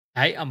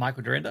Hey, I'm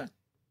Michael Dorinda,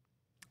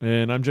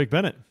 And I'm Jake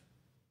Bennett.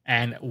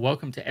 and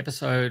welcome to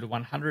episode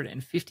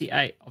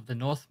 158 of the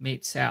North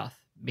Meets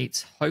South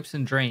Meets Hopes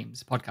and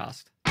Dreams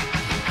podcast.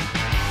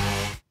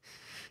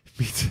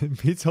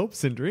 Meets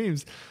hopes and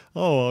dreams.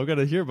 Oh, I've got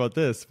to hear about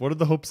this. What are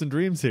the hopes and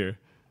dreams here?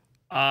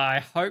 I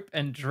hope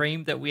and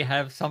dream that we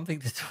have something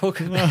to talk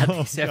about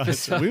Oh, this gosh.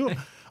 episode.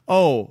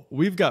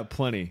 We've got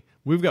plenty.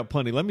 We've got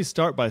plenty. Let me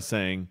start by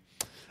saying,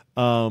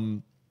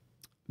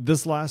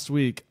 this last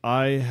week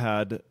I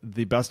had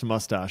the best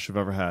mustache I've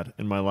ever had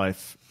in my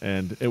life,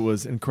 and it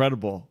was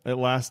incredible. It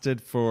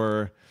lasted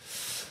for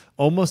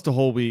almost a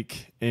whole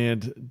week,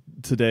 and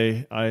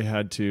today I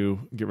had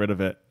to get rid of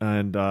it,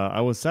 and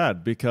I was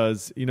sad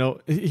because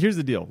here's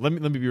the deal. Let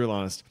me be real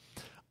honest.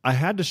 I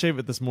had to shave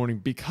it this morning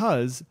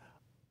because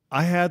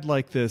I had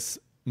like this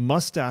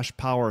mustache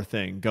power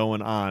thing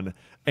going on,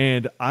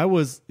 and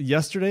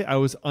yesterday I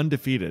was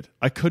undefeated.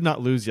 I could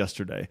not lose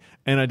yesterday,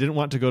 and I didn't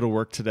want to go to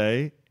work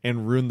today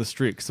and ruin the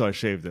streak, so I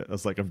shaved it. I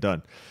was like, I'm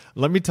done.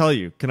 Let me tell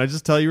you. Can I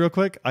just tell you real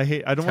quick? I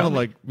don't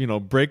want to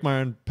break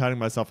my own patting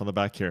myself on the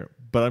back here,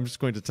 but I'm just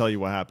going to tell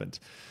you what happened.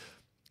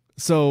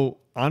 So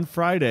on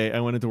Friday, I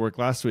went into work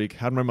last week,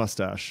 had my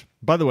mustache.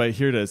 By the way,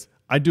 here it is.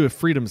 I do a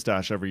freedom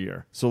stash every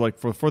year. So like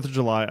for the 4th of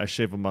July, I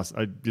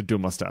do a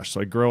mustache.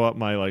 So I grow up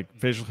my like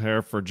facial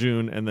hair for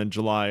June, and then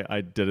July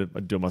I do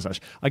a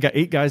mustache. I got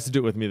 8 guys to do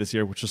it with me this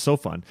year, which is so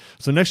fun.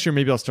 So next year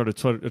maybe I'll start a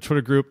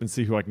Twitter group and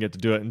see who I can get to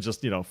do it, and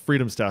just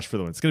freedom stash for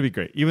the win. It's gonna be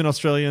great. Even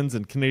Australians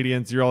and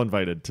Canadians, you're all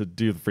invited to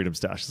do the freedom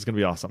stash. It's gonna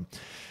be awesome.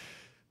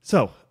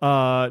 So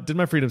did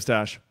my freedom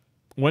stash,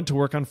 went to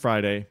work on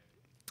Friday.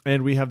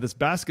 And we have this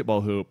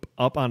basketball hoop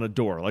up on a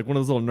door, like one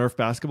of those little Nerf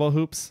basketball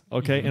hoops,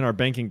 okay, in our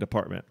banking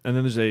department. And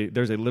then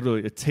there's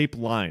literally a tape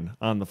line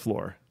on the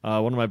floor.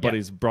 One of my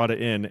buddies brought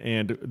it in,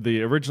 and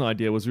the original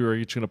idea was we were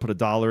each going to put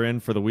 $1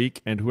 in for the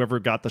week, and whoever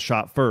got the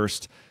shot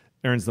first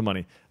earns the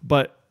money.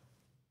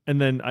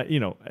 And then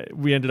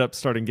we ended up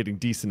starting getting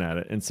decent at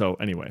it. And so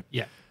anyway,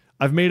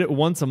 I've made it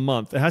once a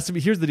month. It has to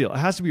be. Here's the deal. It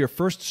has to be your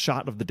first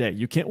shot of the day.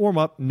 You can't warm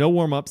up. No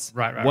warm ups.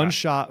 One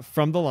shot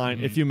from the line.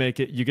 If you make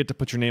it, you get to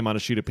put your name on a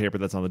sheet of paper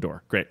that's on the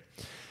door. Great.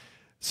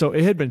 So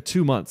it had been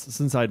 2 months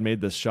since I'd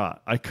made this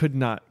shot. I could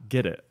not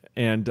get it,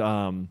 and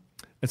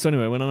so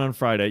anyway, I went on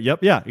Friday.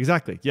 Yep. Yeah.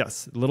 Exactly.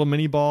 Yes. Little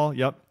mini ball.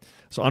 Yep.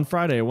 So on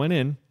Friday, I went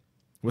in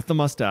with the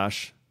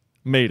mustache,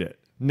 made it,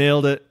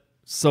 nailed it.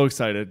 So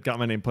excited. Got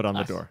my name put on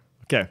the door.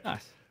 Okay.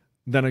 Nice.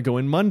 Then I go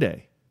in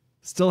Monday,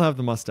 still have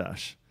the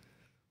mustache.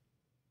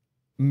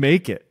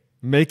 Make it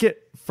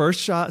first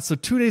shot. So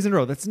 2 days in a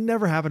row. That's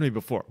never happened to me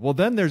before. Well,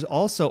 then there's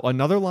also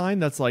another line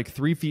that's like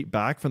 3 feet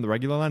back from the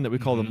regular line that we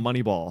call the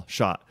money ball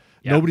shot.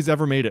 Nobody's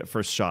ever made it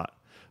first shot.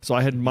 So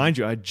I had, mind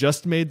you, I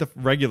just made the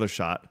regular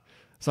shot.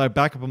 So I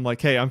back up. I'm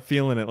like, hey, I'm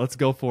feeling it. Let's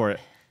go for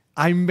it.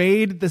 I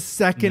made the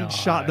second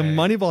shot, the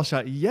money ball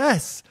shot.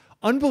 Yes.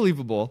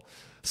 Unbelievable.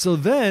 So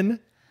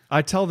then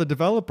I tell the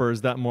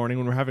developers that morning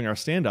when we're having our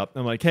stand-up,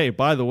 I'm like, hey,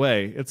 by the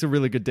way, it's a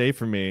really good day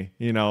for me.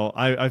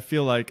 I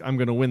feel like I'm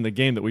going to win the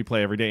game that we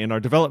play every day. In our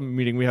development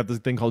meeting, we have this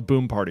thing called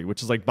Boom Party,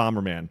 which is like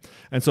Bomberman.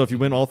 And so if you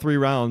win all 3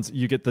 rounds,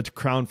 you get the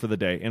crown for the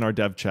day in our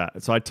dev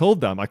chat. So I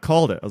told them, I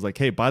called it. I was like,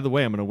 hey, by the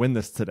way, I'm going to win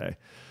this today.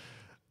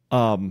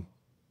 And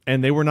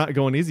they were not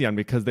going easy on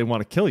me because they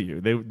want to kill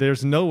you.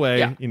 There's no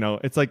way,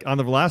 it's like on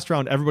the last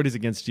round, everybody's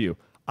against you.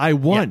 I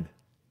won.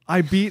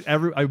 I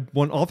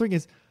won all 3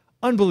 games.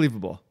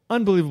 Unbelievable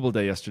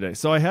day yesterday.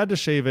 So I had to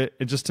shave it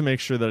just to make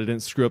sure that I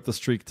didn't screw up the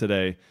streak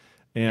today.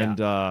 And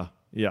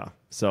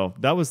so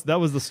that was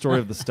the story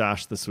of the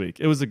stash this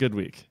week. It was a good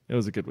week.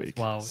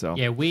 Well, so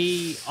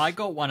I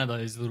got one of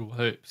those little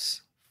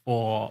hoops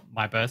for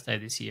my birthday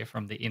this year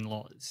from the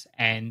in-laws,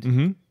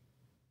 and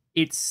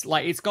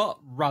it's got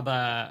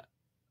rubber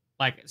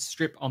like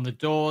strip on the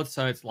door,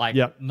 so it's like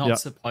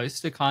not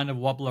supposed to kind of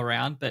wobble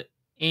around, but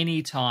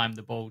anytime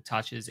the ball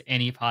touches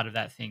any part of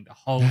that thing, the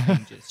whole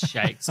thing just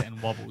shakes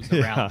and wobbles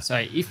around. So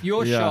if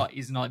your shot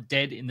is not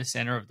dead in the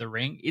center of the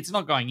ring, it's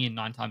not going in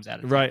 9 times out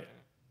of 10. Right.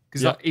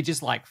 Because it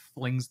just like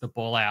flings the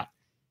ball out.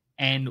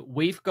 And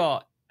we've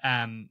got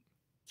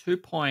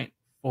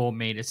 2.4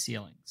 meter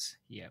ceilings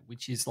here,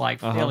 which is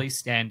like fairly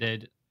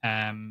standard.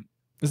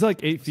 Is it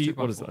like 8 feet?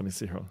 What is it? Let me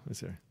see here.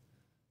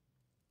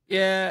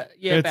 Yeah.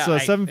 It's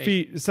about 7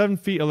 feet. 7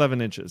 feet 11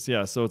 inches.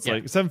 Yeah, so it's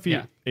like 7 feet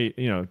 8.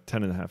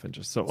 10.5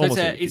 inches. So almost.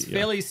 It's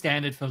fairly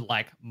standard for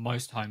like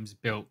most homes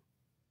built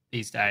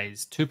these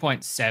days.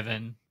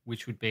 2.7,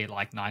 which would be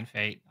like 9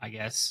 feet, I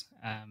guess,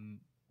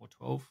 or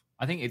 12.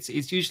 I think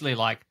it's usually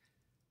like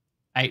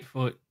 8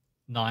 foot,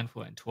 9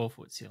 foot, and 12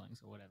 foot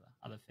ceilings or whatever.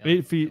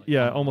 8 feet.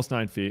 Almost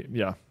 9 feet.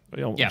 Yeah,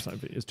 almost 9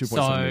 feet. It's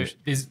 2.7 So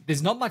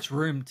there's not much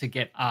room to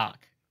get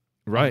arc.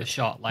 The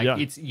shot,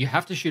 you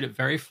have to shoot it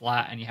very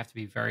flat and you have to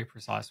be very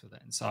precise with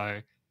it, and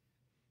so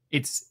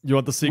it's. You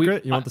want the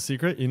secret? You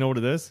know what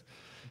it is?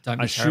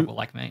 Don't be terrible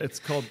like me. It's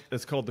called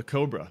the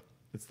Cobra.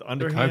 It's the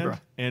underhand,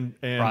 Cobra. and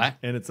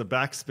it's a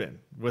backspin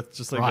with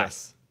just like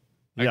this.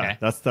 Okay. Yeah,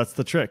 that's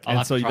the trick.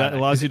 And so that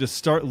allows you to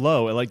start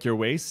low at like your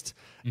waist,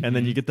 and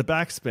then you get the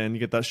backspin, you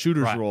get that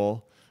shooter's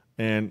roll,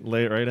 and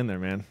lay it right in there,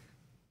 man.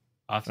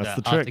 I'll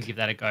That's the have to trick. give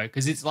that a go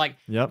because it's like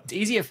it's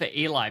easier for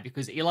Eli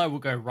because Eli will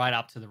go right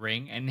up to the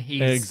ring and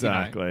he's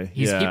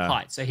he's hip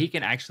height, so he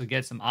can actually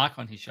get some arc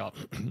on his shot.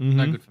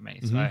 No good for me.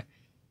 So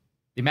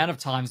the amount of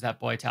times that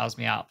boy tells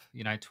me up,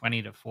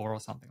 20 to 4 or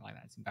something like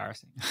that, it's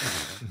embarrassing.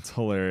 It's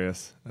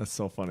hilarious. That's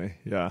so funny.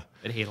 Yeah,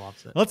 but he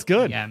loves it. That's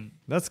good.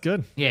 That's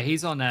good. Yeah,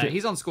 he's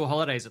on school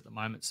holidays at the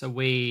moment. So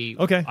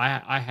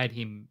I had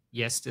him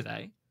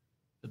yesterday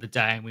for the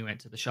day, and we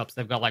went to the shops.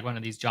 They've got like one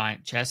of these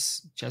giant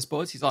chess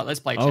boards. He's like, "Let's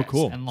play chess." Oh,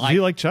 cool. And Does he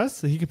like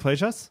chess? He can play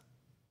chess?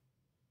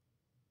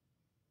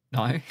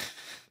 No.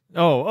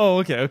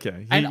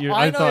 Okay.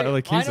 I thought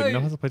like he knows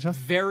how to play chess.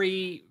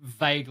 Very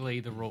vaguely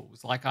the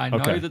rules. Like I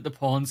know that the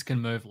pawns can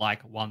move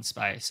like one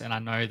space, and I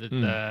know that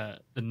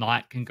the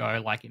knight can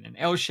go like in an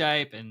L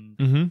shape,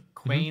 and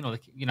queen or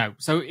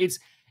So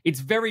it's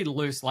very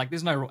loose. Like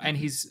there's no, and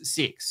he's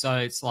 6, so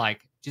it's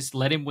like just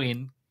let him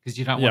win because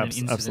you don't want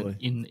an incident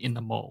in the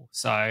mall.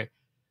 So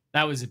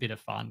that was a bit of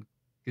fun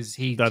because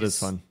is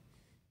fun.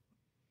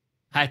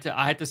 I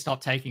had to stop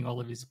taking all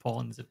of his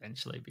pawns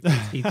eventually because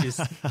he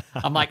just.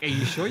 I'm like, are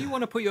you sure you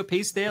want to put your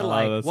piece there?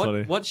 Like,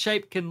 what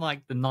shape can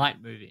like the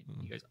knight move in?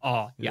 He goes,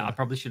 oh yeah, I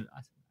probably shouldn't.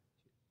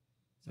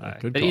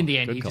 In the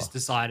end, he just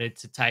decided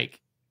to take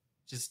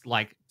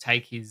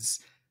his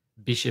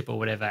bishop or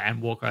whatever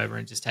and walk over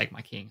and just take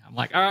my king. I'm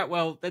like, all right,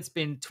 well, that's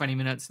been 20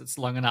 minutes. That's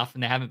long enough,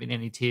 and there haven't been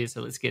any tears.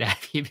 So let's get out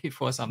of here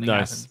before something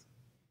happens.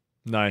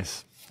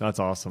 Nice, that's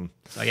awesome.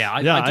 So yeah,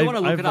 I do want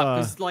to look it up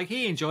because like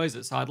he enjoys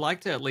it. So I'd like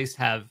to at least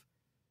have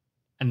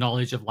a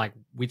knowledge of like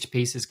which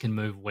pieces can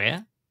move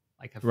where,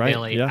 like a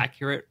fairly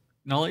accurate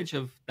knowledge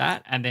of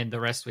that, and then the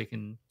rest we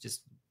can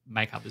just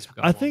make up as we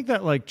go along. Think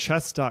that like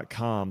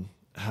chess.com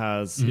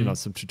has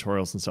some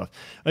tutorials and stuff.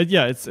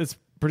 It's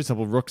pretty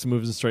simple. Rooks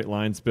moves in straight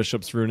lines,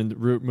 bishops move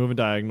in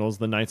diagonals,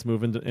 the knights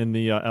move in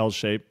the L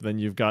shape. Then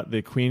you've got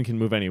the queen can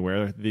move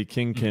anywhere, the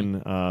king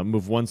can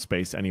move one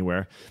space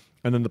anywhere.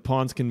 And then the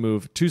pawns can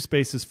move 2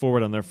 spaces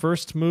forward on their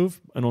first move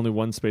and only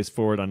 1 space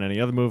forward on any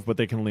other move, but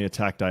they can only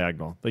attack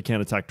diagonal. They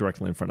can't attack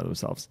directly in front of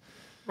themselves.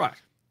 Right.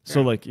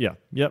 So that's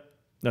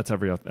that's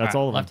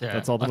all of them.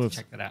 That's all the moves.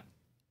 Check that out.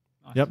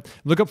 Nice. Yep.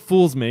 Look up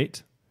Fool's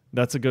Mate.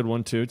 That's a good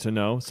one too to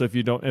know. So if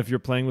you're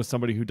playing with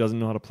somebody who doesn't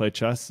know how to play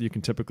chess, you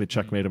can typically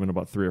checkmate them in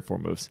about 3 or 4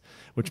 moves,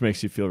 which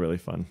makes you feel really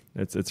fun.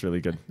 It's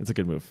really good. It's a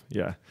good move.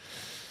 Yeah.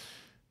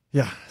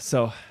 Yeah.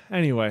 So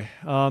anyway,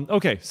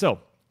 okay. So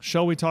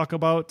shall we talk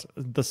about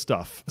the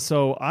stuff?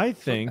 So I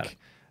think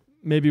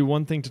maybe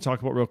one thing to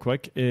talk about real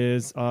quick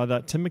is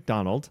that Tim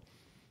McDonald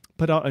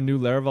put out a new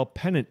Laravel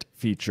pennant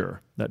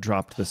feature that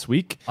dropped this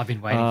week. I've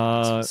been waiting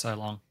for this for so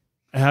long.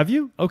 Have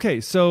you? Okay,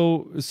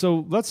 so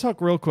let's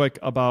talk real quick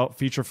about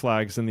feature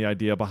flags and the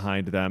idea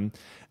behind them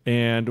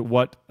and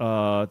what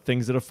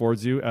things it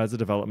affords you as a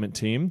development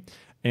team.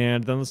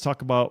 And then let's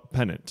talk about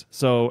pennant.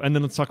 And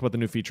then let's talk about the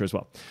new feature as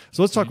well.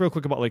 So let's talk real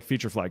quick about like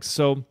feature flags.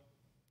 So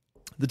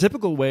the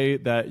typical way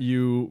that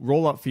you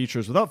roll out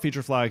features without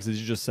feature flags is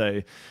you just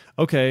say,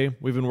 okay,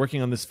 we've been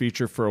working on this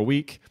feature for a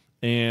week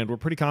and we're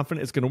pretty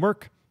confident it's going to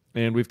work.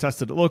 And we've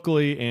tested it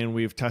locally and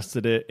we've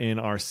tested it in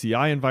our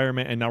CI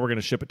environment. And now we're going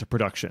to ship it to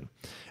production.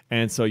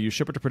 And so you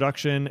ship it to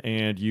production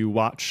and you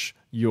watch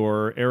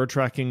your error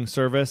tracking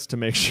service to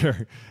make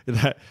sure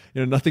that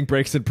nothing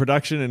breaks in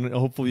production. And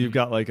hopefully you've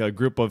got like a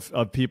group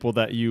of people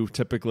that you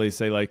typically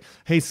say like,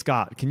 hey,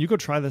 Scott, can you go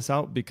try this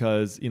out?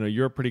 Because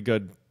you're a pretty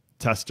good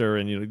tester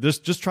and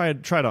just try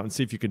it out and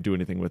see if you can do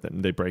anything with it,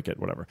 and they break it,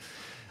 whatever.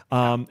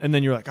 And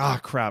then you're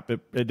like, crap,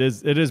 it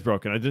is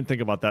broken. I didn't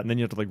think about that. And then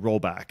you have to like roll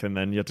back, and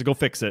then you have to go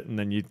fix it, and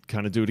then you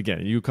kind of do it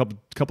again. You do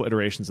a couple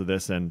iterations of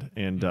this, and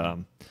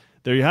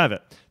there you have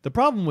it. The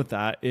problem with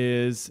that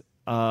is,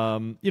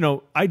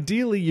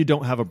 ideally you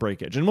don't have a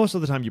breakage, and most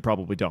of the time you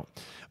probably don't.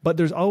 But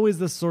there's always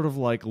this sort of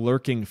like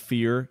lurking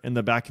fear in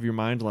the back of your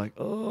mind, like,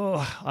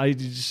 I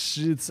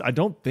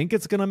don't think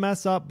it's gonna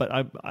mess up, but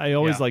I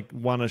always like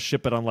want to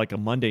ship it on like a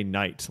Monday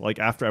night, like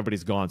after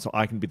everybody's gone, so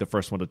I can be the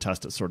first one to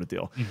test it, sort of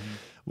deal.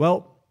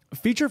 Well,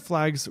 feature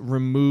flags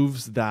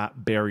removes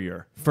that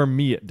barrier. For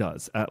me, it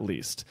does, at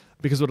least,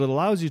 because what it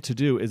allows you to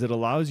do is it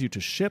allows you to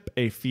ship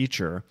a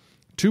feature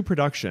to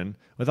production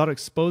without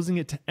exposing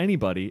it to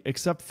anybody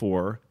except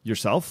for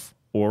yourself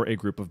or a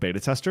group of beta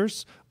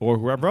testers or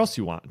whoever else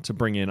you want to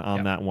bring in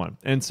on that one.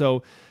 And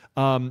so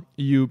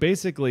you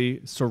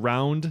basically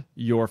surround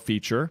your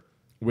feature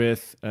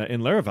with,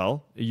 in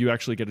Laravel, you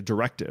actually get a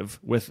directive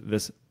with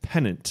this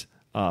pennant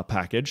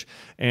package.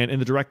 And in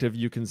the directive,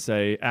 you can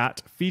say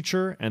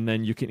 @feature, and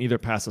then you can either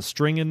pass a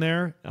string in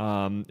there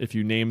if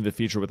you name the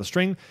feature with a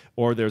string,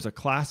 or there's a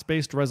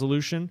class-based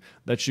resolution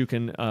that you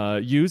can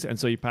use. And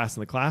so you pass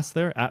in the class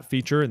there,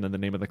 @feature, and then the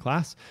name of the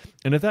class.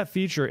 And if that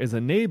feature is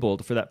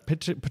enabled for that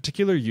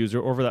particular user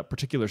or for that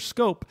particular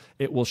scope,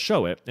 it will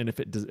show it. And if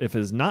it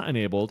is not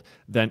enabled,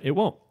 then it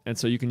won't. And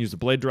so you can use the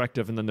blade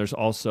directive, and then there's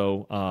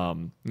also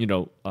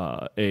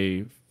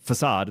a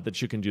facade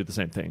that you can do the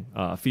same thing,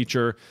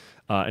 feature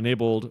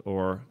enabled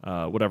or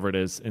whatever it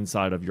is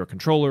inside of your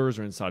controllers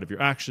or inside of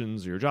your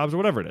actions or your jobs or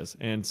whatever it is.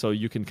 And so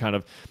you can kind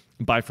of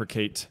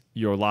bifurcate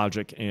your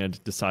logic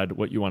and decide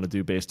what you want to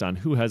do based on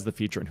who has the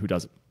feature and who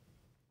doesn't.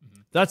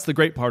 That's the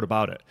great part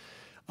about it.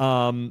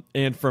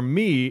 And for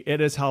me, it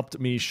has helped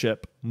me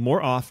ship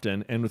more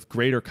often and with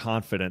greater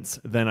confidence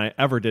than I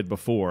ever did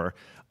before.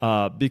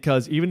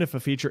 Because even if a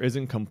feature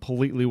isn't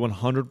completely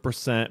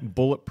 100%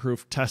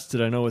 bulletproof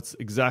tested, I know it's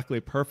exactly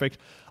perfect,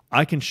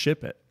 I can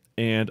ship it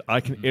and I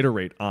can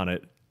iterate on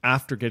it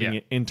after getting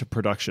it into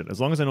production.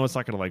 As long as I know it's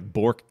not going to like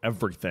bork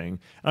everything,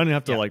 I don't even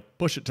have to like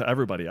push it to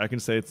everybody. I can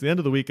say it's the end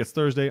of the week, it's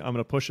Thursday, I'm going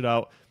to push it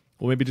out.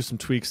 We'll maybe do some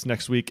tweaks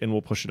next week and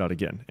we'll push it out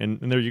again. And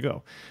there you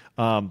go.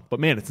 But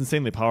man, it's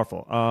insanely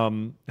powerful.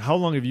 How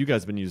long have you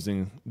guys been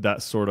using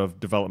that sort of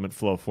development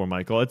flow for,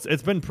 Michael?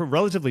 It's been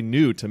relatively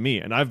new to me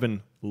and I've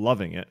been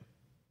loving it.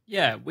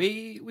 Yeah,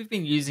 we've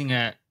been using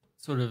it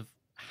sort of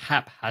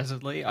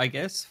haphazardly, I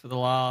guess, for the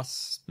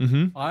last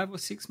 5 or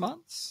 6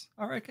 months,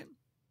 I reckon.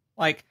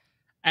 Like,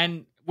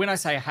 and when I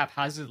say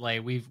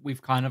haphazardly,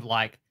 we've kind of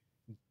like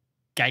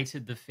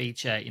gated the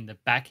feature in the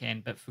back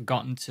end, but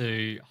forgotten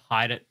to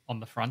hide it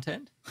on the front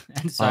end.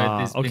 And so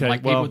there's been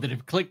like people that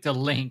have clicked a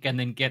link and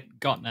then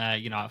gotten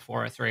a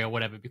 403 or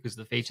whatever because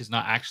the feature's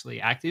not actually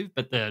active,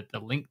 but the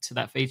link to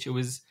that feature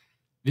was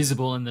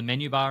visible in the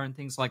menu bar and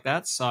things like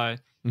that. So,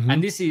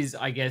 and this is,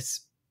 I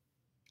guess,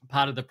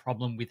 part of the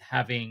problem with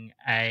having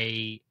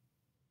a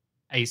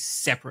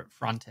separate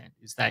front end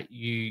is that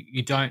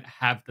you don't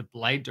have the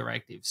blade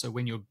directive. So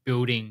when you're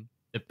building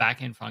the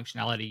back end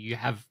functionality, you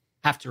have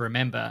to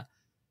remember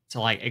to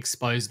like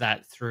expose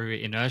that through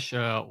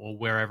inertia or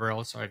wherever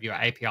else, or of your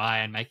API,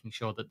 and making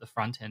sure that the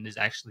front end is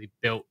actually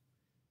built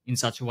in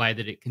such a way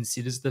that it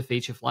considers the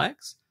feature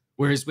flags.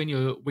 Whereas when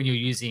you're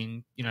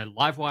using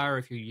Livewire,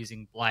 if you're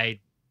using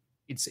Blade,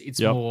 it's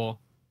more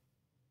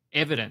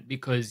evident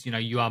because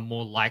you are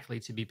more likely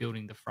to be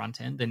building the front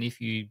end than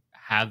if you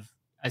have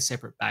a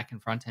separate back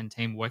and front end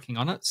team working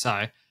on it.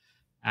 So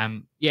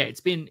it's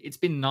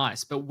been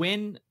nice. But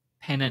when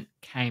Pennant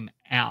came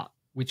out,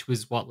 which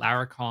was what,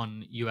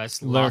 Laracon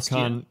US last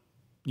year?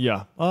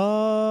 Yeah.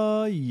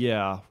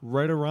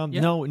 Right around.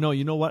 Yeah. No,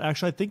 you know what?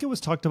 Actually, I think it was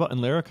talked about in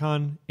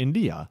Laracon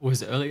India.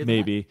 Was it earlier?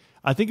 Maybe.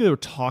 I think they were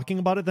talking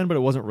about it then, but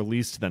it wasn't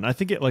released then. I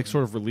think it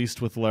sort of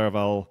released with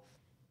Laravel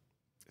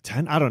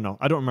 10. I don't know.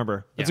 I don't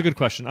remember. That's a good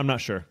question. I'm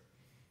not sure.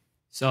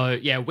 So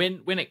yeah,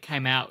 when it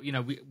came out,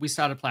 we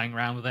started playing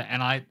around with it,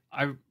 and I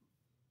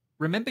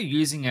remember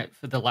using it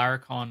for the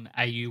Laracon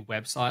AU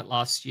website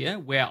last year,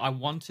 where I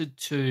wanted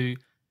to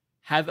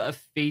have a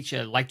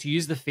feature, like to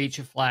use the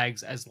feature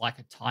flags as like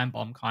a time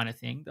bomb kind of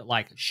thing that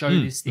like show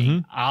this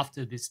thing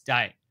after this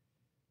date.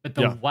 But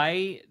the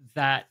way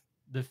that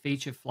the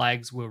feature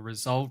flags were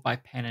resolved by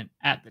Pennant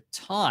at the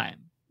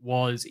time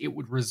was it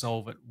would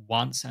resolve it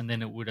once and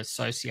then it would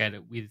associate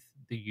it with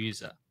the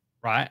user,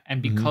 right?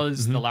 And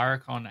because the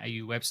Laracon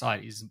AU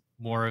website is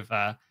more of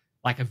a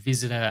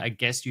visitor, a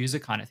guest user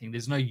kind of thing,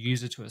 there's no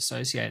user to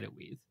associate it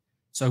with.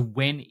 So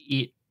when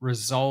it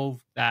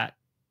resolved that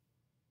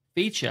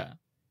feature,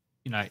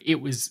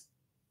 it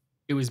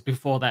was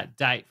before that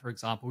date. For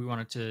example, we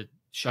wanted to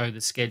show the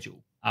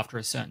schedule after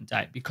a certain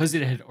date. Because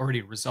it had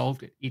already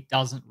resolved it, it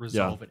doesn't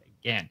resolve it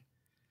again.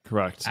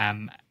 Correct.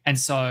 And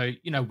so,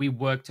 we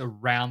worked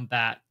around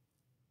that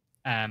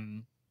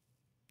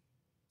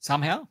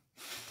somehow.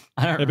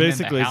 I don't remember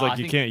basically how. It's like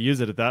you can't use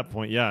it at that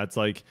point. Yeah, it's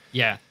like...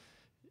 Yeah.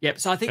 Yep.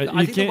 So I think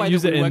you can't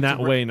use it in that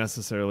way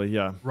necessarily.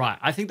 Yeah. Right.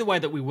 I think the way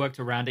that we worked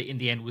around it in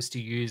the end was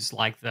to use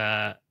like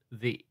the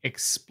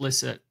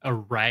explicit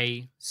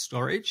array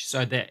storage,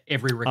 so that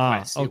every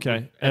request,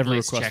 every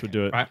request would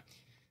do it. Right.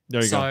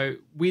 There you go. So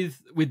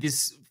with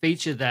this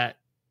feature that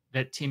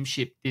Tim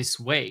shipped this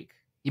week,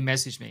 he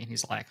messaged me and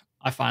he's like,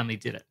 "I finally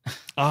did it."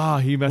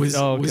 He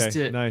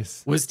messaged.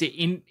 Nice. Was to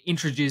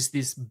introduce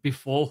this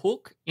before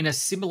hook in a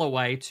similar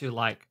way to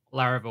like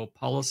Laravel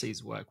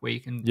policies work, where you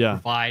can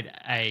provide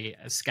a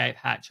escape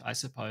hatch, I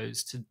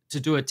suppose, to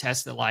do a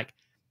test that like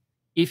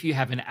if you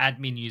have an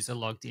admin user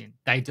logged in,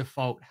 they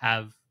default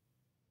have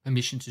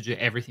permission to do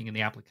everything in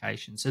the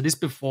application. So this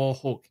before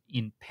hook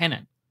in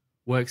Pennant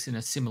works in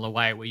a similar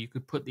way, where you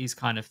could put these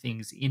kind of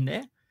things in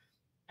there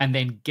and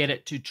then get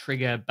it to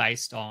trigger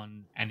based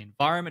on an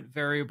environment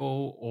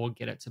variable, or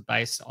get it to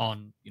based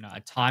on, a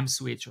time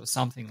switch or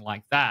something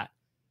like that.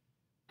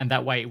 And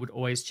that way it would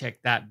always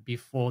check that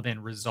before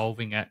then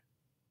resolving it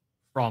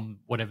from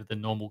whatever the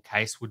normal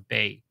case would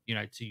be,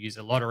 to use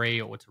a lottery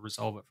or to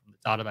resolve it from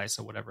the database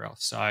or whatever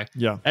else. So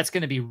that's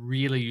going to be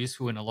really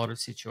useful in a lot of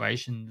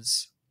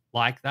situations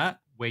like that,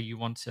 where you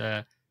want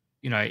to,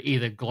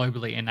 either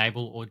globally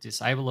enable or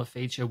disable a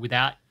feature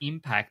without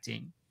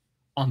impacting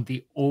on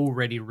the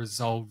already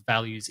resolved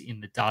values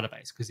in the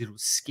database, because it'll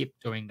skip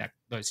doing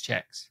those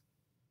checks.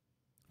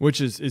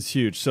 Which is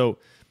huge. So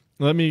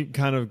let me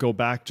kind of go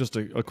back just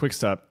a quick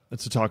step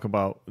to talk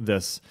about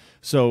this.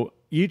 So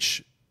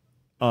each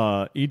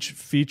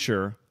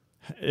feature,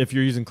 if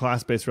you're using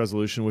class-based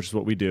resolution, which is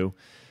what we do,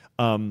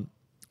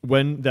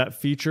 when that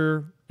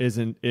feature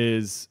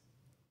is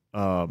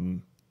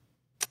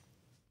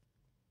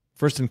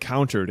first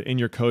encountered in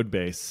your code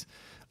base,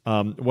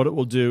 what it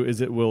will do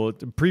is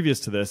previous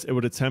to this, it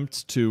would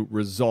attempt to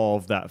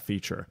resolve that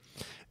feature.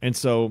 And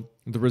so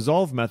the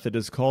resolve method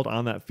is called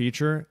on that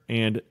feature,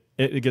 and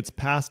it gets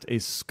passed a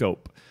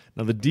scope.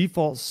 Now, the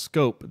default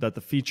scope that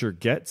the feature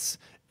gets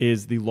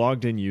is the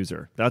logged in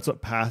user. That's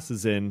what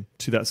passes in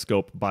to that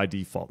scope by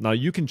default. Now,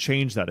 you can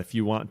change that if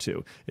you want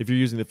to. If you're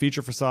using the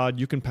feature facade,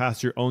 you can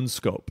pass your own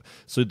scope.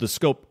 So the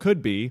scope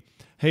could be,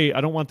 hey,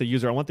 I don't want the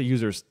user, I want the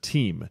user's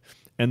team.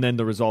 And then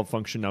the resolve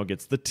function now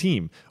gets the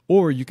team.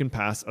 Or you can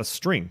pass a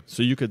string.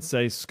 So you could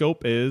say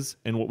scope is,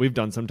 and what we've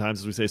done sometimes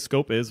is we say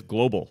scope is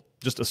global,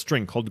 just a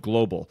string called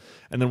global.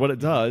 And then what it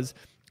does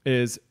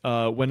is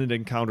when it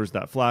encounters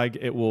that flag,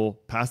 it will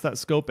pass that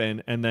scope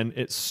in, and then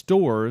it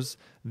stores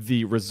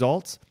the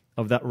results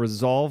of that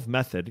resolve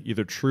method,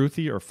 either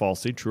truthy or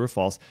falsy, true or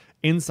false,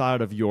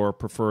 inside of your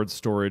preferred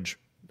storage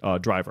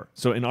driver.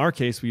 So in our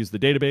case, we use the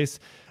database.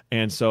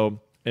 And so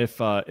if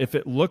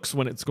it looks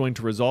when it's going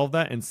to resolve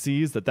that and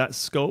sees that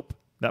scope,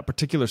 that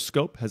particular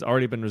scope has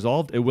already been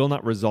resolved, it will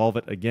not resolve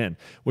it again,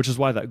 which is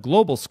why that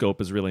global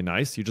scope is really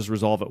nice. You just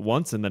resolve it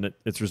once and then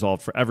it's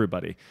resolved for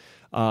everybody.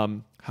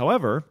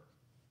 However,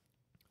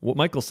 what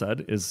Michael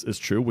said is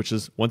true, which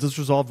is once it's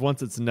resolved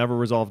once, it's never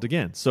resolved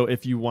again. So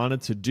if you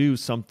wanted to do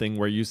something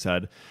where you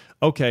said,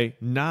 okay,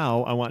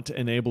 now I want to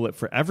enable it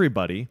for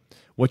everybody,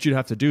 what you'd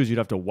have to do is you'd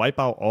have to wipe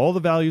out all the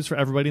values for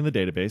everybody in the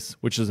database,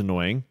 which is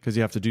annoying because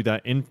you have to do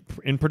that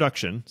in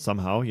production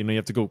somehow. You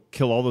have to go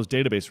kill all those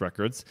database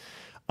records,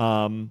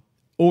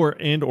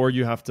 or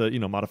you have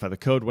to modify the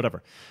code,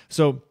 whatever.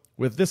 So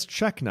with this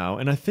check now,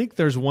 and I think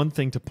there's one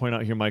thing to point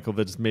out here, Michael,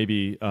 that's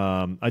maybe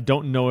I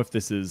don't know if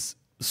this is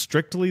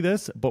strictly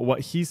this, but what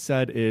he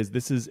said is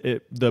this is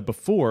it. The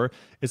before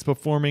is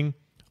performing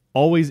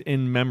always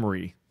in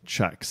memory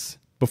checks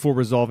before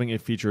resolving a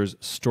feature's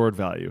stored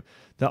value.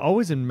 That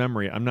always in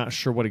memory, I'm not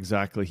sure what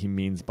exactly he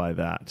means by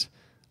that.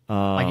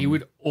 Like you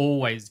would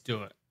always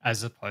do it,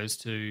 as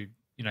opposed to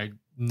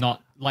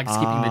not like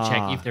skipping the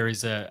check if there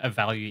is a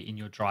value in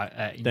your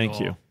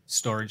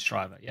storage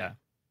driver. Yeah.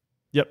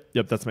 Yep,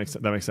 that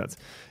makes sense.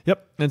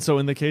 Yep, and so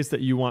in the case that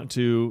you want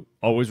to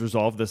always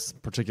resolve this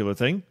particular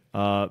thing,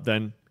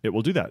 then it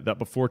will do that. That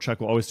before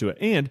check will always do it.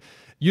 And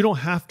you don't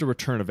have to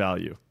return a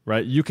value,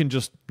 right? You can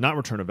just not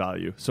return a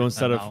value. So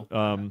instead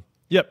of,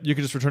 you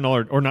can just return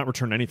null or not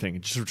return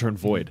anything, just return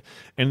void.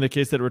 And in the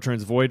case that it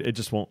returns void,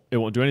 it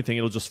won't do anything.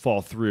 It'll just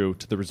fall through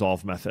to the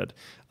resolve method.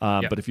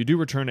 But if you do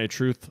return a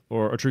truth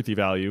or a truthy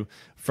value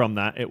from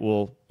that, it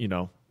will,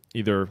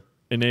 either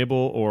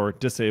enable or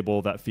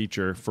disable that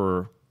feature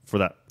for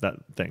that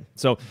thing.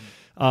 So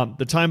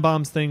the time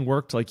bombs thing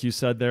worked, like you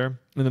said there.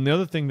 And then the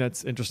other thing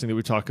that's interesting that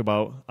we talk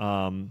about,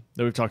 that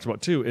we've talked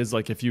about too, is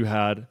like if you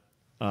had,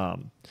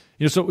 so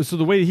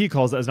the way he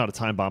calls that is not a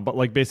time bomb, but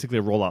like basically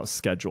a rollout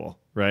schedule,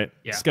 right?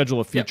 Yeah. Schedule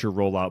a feature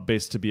rollout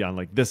based to be on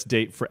like this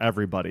date for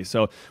everybody.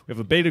 So we have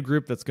a beta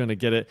group that's going to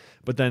get it,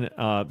 but then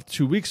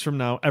 2 weeks from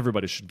now,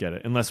 everybody should get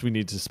it unless we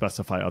need to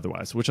specify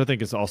otherwise, which I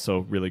think is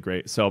also really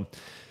great. So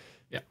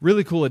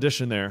really cool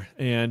addition there,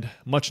 and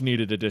much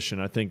needed addition.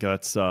 I think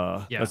that's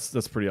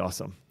pretty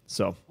awesome.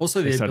 So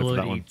also the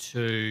ability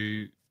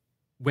to,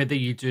 whether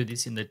you do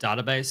this in the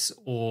database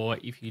or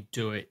if you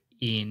do it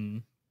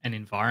in an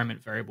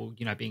environment variable,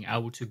 being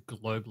able to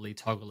globally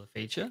toggle a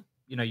feature.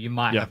 You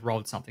might have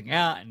rolled something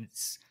out and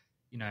it's,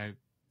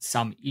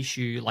 some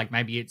issue, like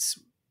maybe it's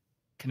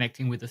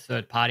connecting with a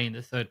third party and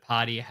the third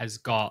party has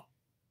got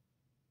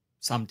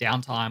some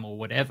downtime or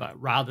whatever,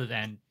 rather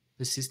than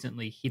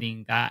persistently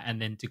hitting that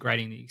and then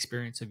degrading the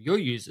experience of your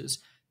users,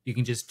 you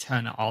can just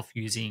turn it off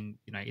using,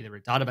 either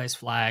a database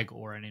flag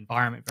or an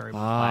environment variable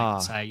flag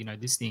and say,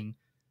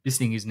 this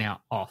thing is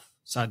now off.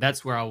 So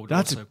that's where I would.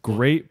 That's also a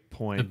great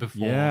point. The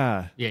before,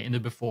 in the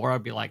before,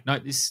 I'd be like, no,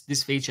 this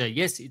feature,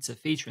 yes, it's a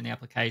feature in the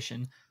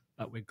application,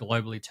 but we're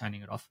globally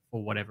turning it off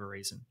for whatever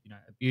reason.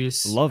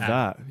 Abuse. Love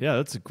that. Yeah,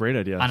 that's a great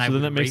idea. So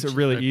then that makes it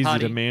really easy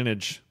to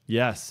manage.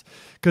 Yes,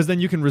 because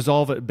then you can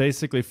resolve it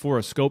basically for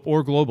a scope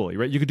or globally,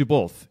 right? You could do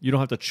both. You don't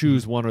have to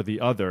choose one or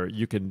the other.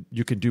 You can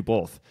do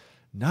both.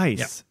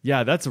 Nice.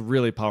 Yeah, that's a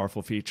really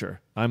powerful feature.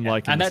 I'm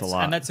liking this a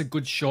lot. And that's a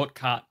good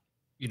shortcut.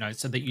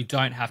 So that you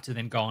don't have to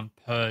then go and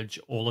purge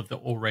all of the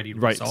already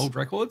resolved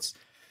records.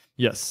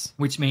 Yes.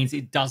 Which means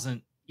it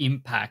doesn't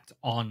impact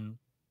on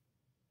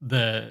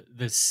the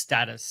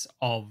status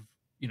of,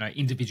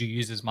 individual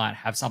users might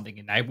have something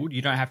enabled.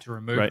 You don't have to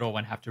remove it all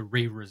and have to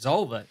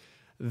re-resolve it.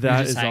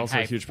 That is also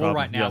a huge problem.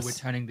 Right now, we're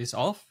turning this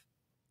off.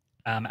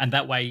 And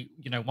that way,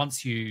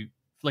 once you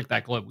flick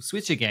that global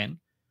switch again,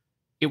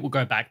 it will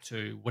go back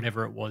to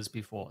whatever it was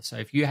before. So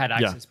if you had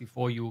access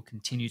before, you will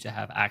continue to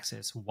have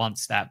access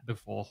once that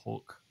before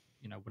hook,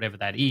 whatever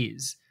that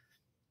is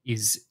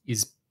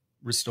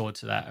restored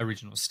to that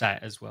original state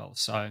as well.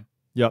 So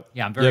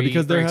I'm very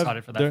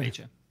excited for that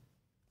feature.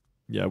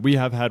 Yeah, we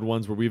have had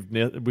ones where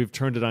we've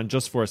turned it on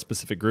just for a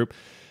specific group,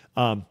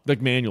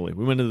 like manually.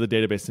 We went into the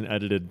database and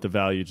edited the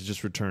value to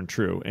just return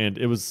true, and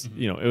it was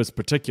it was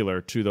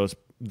particular to those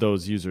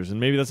those users. And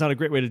maybe that's not a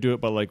great way to do it,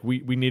 but like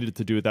we needed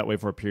to do it that way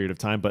for a period of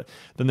time. But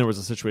then there was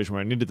a situation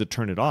where I needed to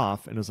turn it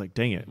off, and it was like,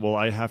 dang it. Well,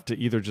 I have to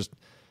either just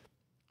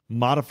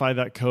modify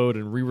that code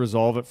and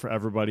re-resolve it for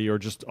everybody, or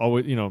just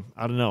always,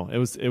 I don't know. It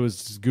was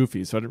just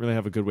goofy, so I didn't really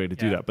have a good way to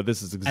do that. But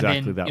this is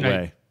exactly that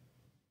way.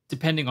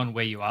 Depending on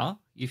where you are,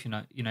 if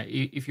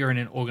if you're in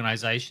an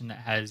organization that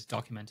has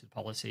documented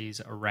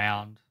policies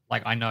around,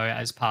 like I know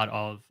as part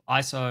of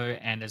ISO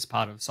and as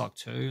part of SOC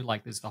 2,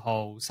 like there's the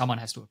whole, someone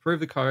has to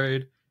approve the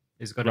code.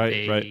 There's got to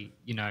be,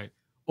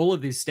 all of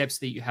these steps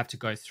that you have to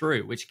go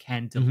through, which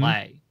can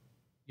delay,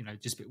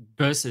 just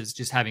versus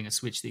just having a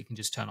switch that you can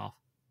just turn off.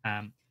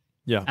 And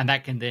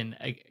that can then,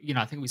 I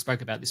think we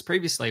spoke about this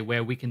previously,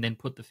 where we can then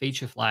put the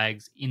feature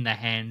flags in the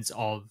hands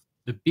of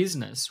the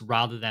business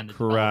rather than the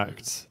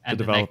developers. And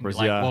the developers,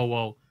 they can be like,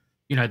 well,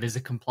 there's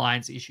a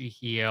compliance issue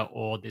here,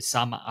 or there's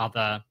some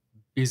other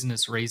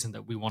business reason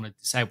that we want to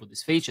disable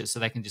this feature, so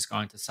they can just go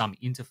into some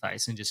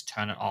interface and just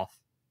turn it off.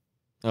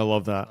 I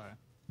love that. So,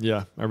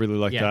 yeah, I really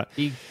like that.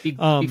 Big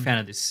fan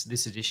of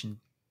this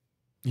edition.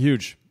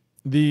 Huge.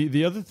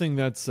 The other thing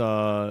that's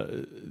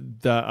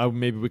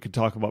maybe we could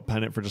talk about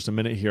Pennant for just a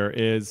minute here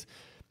is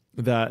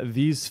that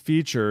these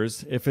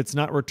features, if it's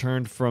not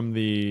returned from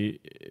the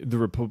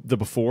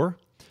before,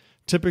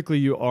 typically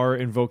you are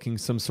invoking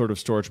some sort of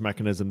storage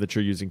mechanism that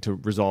you're using to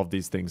resolve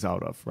these things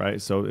out of, right?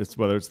 So it's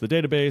whether it's the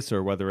database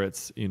or whether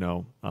it's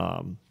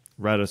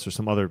Redis or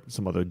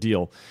some other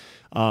deal,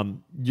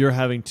 you're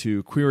having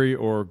to query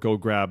or go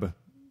grab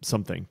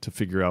something to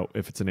figure out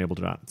if it's enabled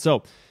or not.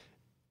 So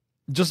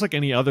just like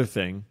any other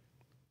thing,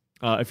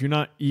 if you're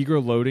not eager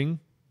loading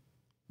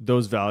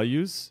those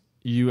values,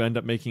 you end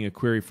up making a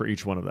query for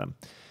each one of them.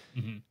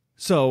 Mm-hmm.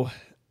 So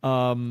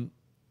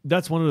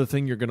that's one of the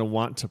things you're going to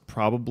want to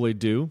probably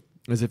do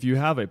is if you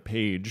have a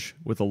page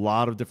with a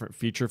lot of different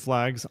feature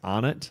flags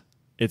on it,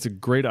 it's a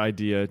great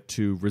idea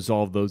to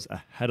resolve those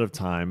ahead of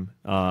time,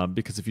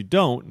 because if you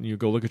don't, and you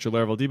go look at your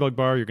Laravel debug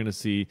bar, you're going to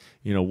see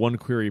one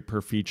query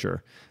per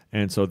feature.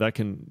 And so that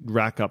can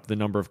rack up the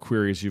number of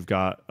queries you've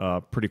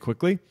got pretty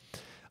quickly.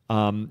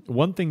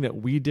 One thing that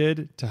we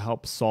did to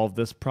help solve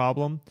this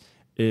problem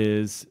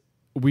is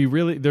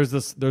there's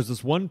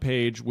this one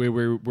page where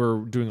we're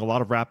doing a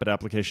lot of rapid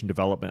application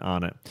development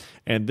on it,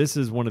 and this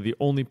is one of the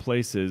only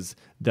places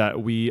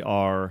that we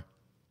are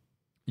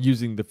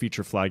using the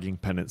feature flagging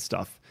Pennant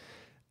stuff.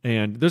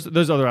 And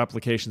there's other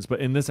applications, but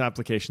in this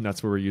application,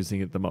 that's where we're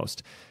using it the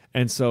most.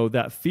 And so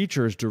that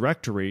features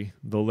directory,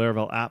 the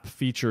Laravel app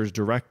features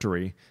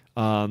directory,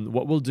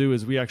 what we'll do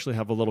is we actually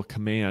have a little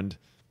command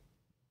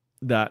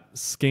that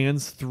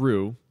scans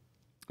through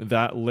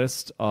that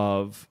list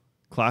of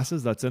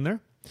classes that's in there,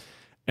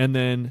 and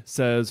then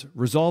says,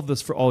 resolve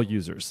this for all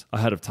users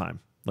ahead of time.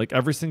 Like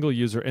every single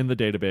user in the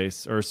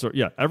database,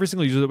 every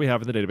single user that we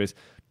have in the database,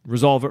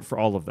 resolve it for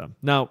all of them.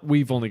 Now,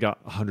 we've only got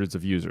hundreds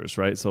of users,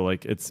 right? So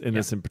like it's in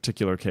this in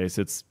particular case,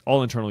 it's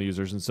all internal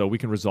users, and so we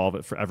can resolve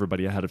it for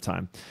everybody ahead of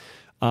time.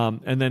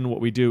 And then what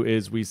we do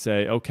is we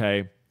say,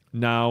 okay,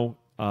 now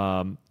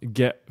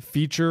get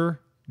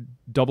feature :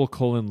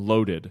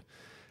 loaded.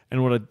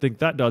 And what I think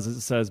that does is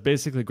it says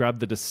basically grab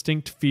the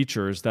distinct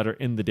features that are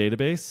in the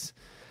database,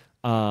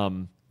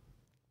 and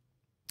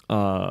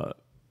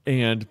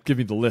give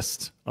me the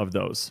list of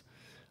those.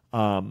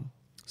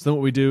 So then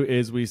what we do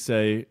is we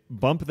say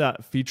bump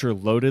that feature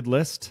loaded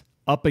list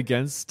up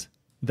against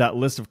that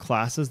list of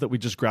classes that we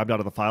just grabbed out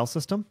of the file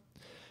system.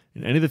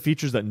 And any of the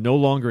features that no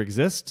longer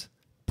exist,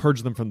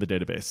 purge them from the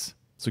database.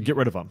 So get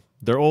rid of them.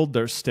 They're old,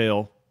 they're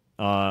stale.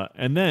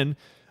 And then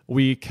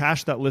we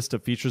cache that list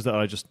of features that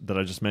I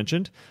just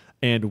mentioned,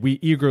 and we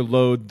eager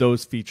load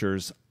those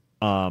features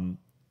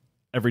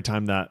every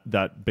time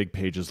that big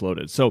page is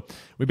loaded. So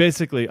we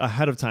basically,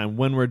 ahead of time,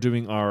 when we're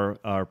doing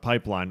our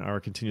pipeline, our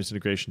continuous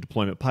integration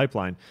deployment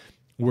pipeline,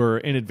 we're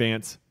in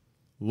advance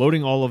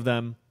loading all of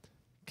them,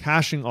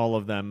 caching all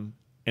of them,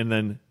 and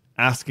then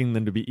asking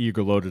them to be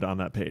eager loaded on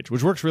that page,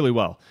 which works really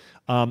well.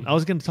 I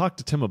was going to talk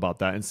to Tim about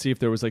that and see if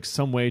there was like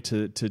some way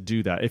to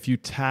do that. If you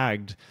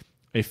tagged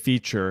a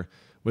feature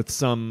with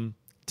some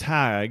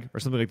tag or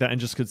something like that and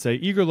just could say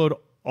eager load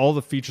all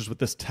the features with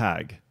this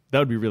tag, that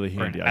would be really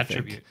handy, I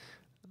think.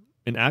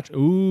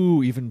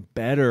 Ooh, even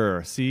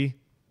better. See?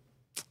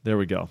 There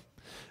we go.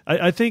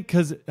 I think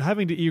because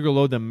having to eager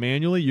load them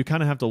manually, you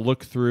kind of have to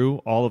look through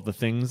all of the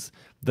things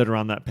that are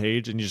on that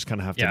page, and you just kind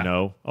of have to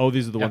know,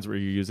 these are the ones where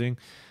you're using.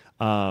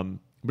 But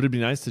it'd be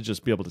nice to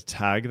just be able to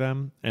tag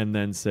them and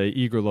then say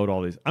eager load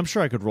all these. I'm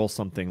sure I could roll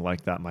something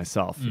like that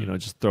myself,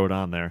 just throw it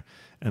on there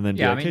and then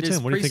be like, hey,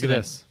 Tim, what do you think of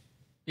this?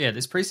 Yeah,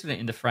 there's precedent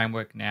in the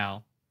framework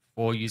now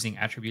for using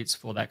attributes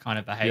for that kind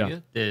of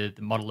behavior, the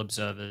model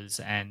observers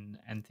and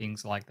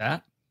things like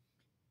that.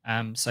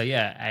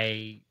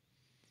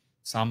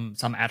 Some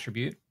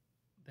attribute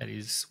that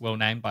is well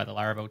named by the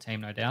Laravel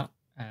team, no doubt,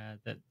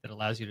 that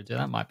allows you to do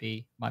that might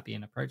be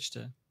an approach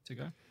to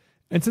go.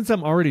 And since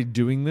I'm already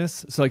doing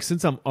this,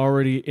 since I'm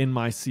already in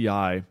my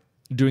CI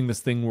doing this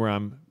thing where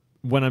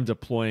when I'm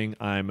deploying,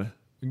 I'm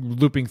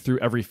looping through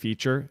every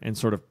feature and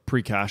sort of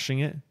pre-caching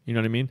it, you know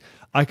what I mean?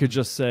 I could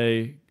just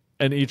say,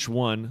 and each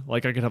one,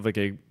 like I could have like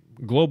a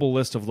global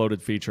list of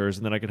loaded features,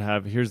 and then I could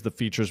have, here's the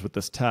features with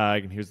this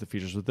tag, and here's the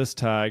features with this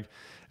tag.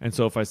 And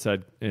so if I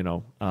said,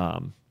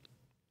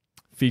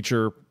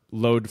 feature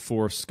load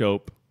for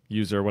scope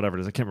user, whatever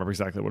it is, I can't remember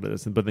exactly what it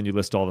is, but then you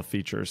list all the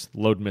features.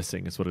 Load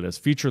missing is what it is.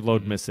 Feature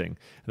load missing,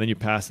 and then you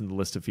pass in the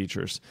list of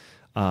features.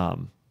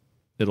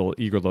 It'll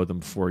eager load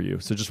them for you.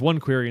 So just one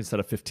query instead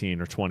of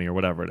 15 or 20 or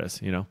whatever it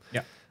is,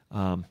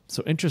 Yeah.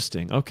 So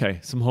interesting. Okay,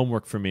 some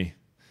homework for me.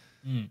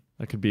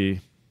 That could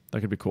be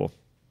cool.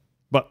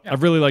 But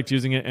I've really liked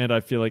using it, and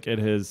I feel like it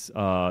has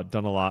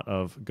done a lot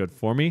of good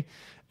for me,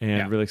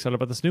 and really excited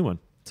about this new one.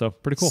 So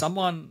pretty cool.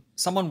 Someone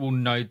will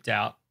no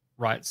doubt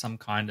write some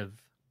kind of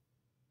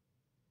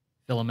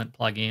filament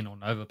plugin or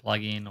Nova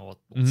plugin or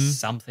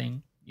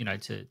something,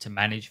 to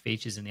manage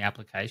features in the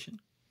application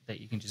that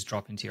you can just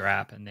drop into your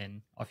app and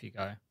then off you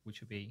go,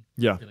 which would be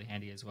really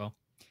handy as well.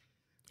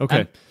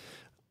 Okay.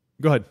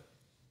 Go ahead.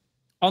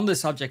 On the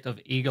subject of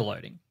eager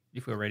loading,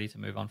 if we're ready to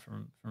move on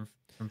from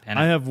Pen.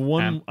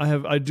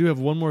 I do have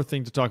one more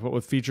thing to talk about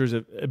with features,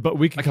 but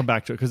we can come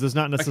back to it because it's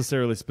not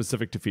necessarily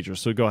specific to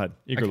features. So go ahead.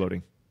 Eager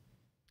loading.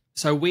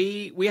 So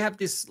we have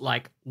this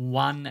like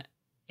one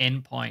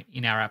endpoint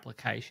in our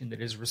application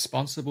that is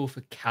responsible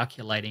for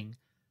calculating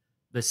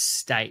the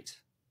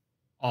state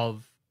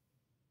of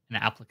an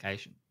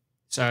application.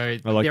 So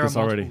there are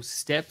multiple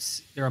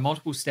steps. There are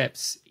multiple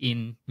steps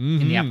in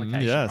the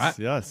application. Yes, right?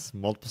 yes,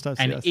 multiple steps.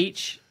 And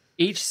each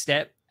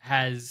step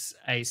has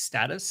a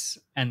status,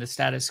 and the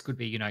status could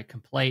be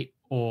complete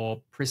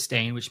or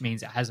pristine, which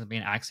means it hasn't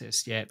been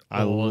accessed yet.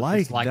 I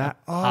like that.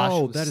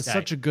 Oh, that is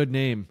such a good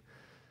name.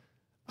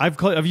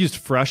 I've used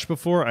fresh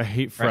before. I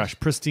hate fresh.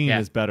 Pristine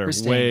is better.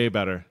 Pristine. Way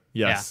better.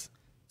 Yes. Yeah.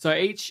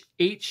 So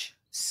each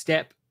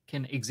step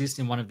can exist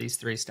in one of these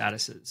three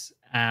statuses.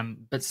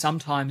 But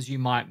sometimes you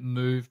might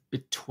move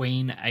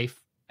between a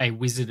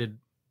wizarded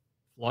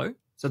flow.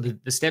 So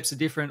the steps are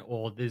different,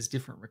 or there's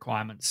different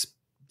requirements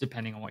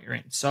depending on what you're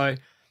in. So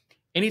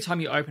anytime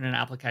you open an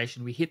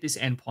application, we hit this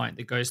endpoint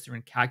that goes through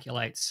and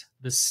calculates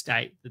the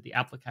state that the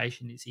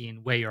application is in,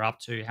 where you're up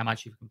to, how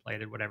much you've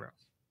completed, whatever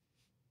else.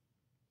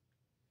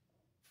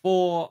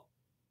 For,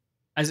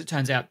 as it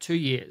turns out, 2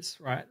 years,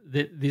 right,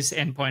 this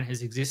endpoint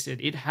has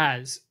existed. It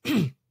has,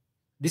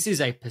 this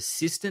is a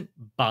persistent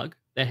bug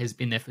that has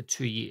been there for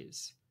 2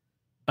 years,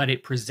 but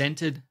it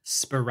presented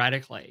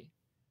sporadically.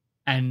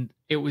 And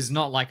it was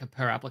not like a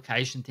per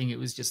application thing. It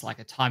was just like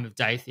a time of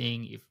day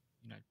thing. If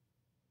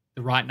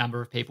the right number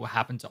of people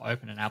happen to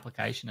open an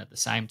application at the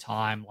same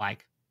time,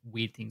 like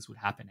weird things would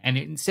happen. And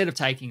instead of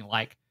taking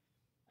like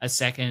a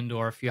second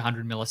or a few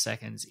hundred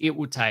milliseconds, it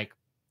would take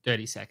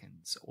 30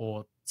 seconds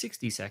or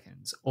 60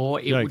 seconds, or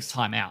it would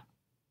time out.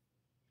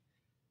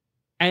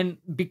 And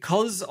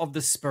because of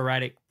the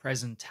sporadic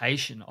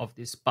presentation of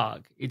this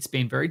bug, it's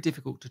been very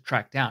difficult to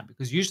track down,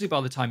 because usually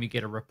by the time you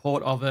get a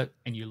report of it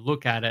and you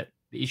look at it,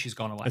 the issue's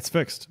gone away. It's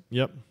fixed.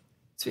 Yep.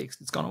 It's fixed.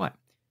 It's gone away.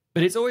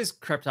 But it's always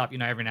crept up,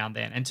 every now and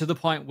then, and to the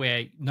point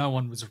where no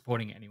one was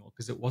reporting it anymore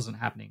because it wasn't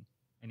happening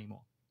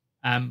anymore.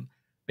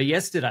 But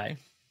yesterday,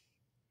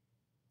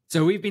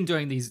 so we've been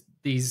doing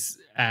these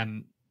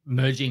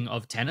merging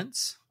of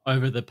tenants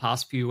over the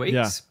past few weeks.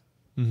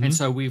 Yeah. Mm-hmm. And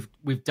so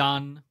we've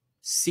done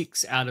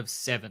 6 out of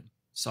 7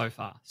 so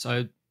far.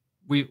 So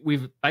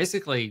we've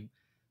basically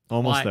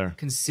almost there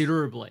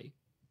considerably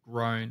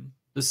grown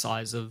the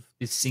size of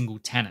this single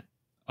tenant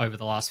over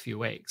the last few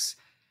weeks.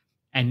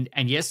 And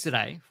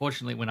yesterday,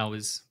 fortunately, when I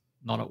was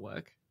not at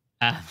work,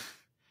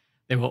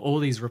 there were all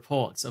these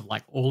reports of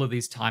like all of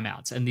these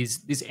timeouts, and this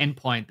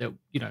endpoint that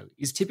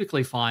is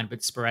typically fine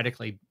but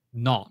sporadically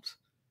not,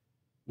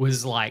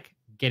 was like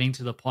getting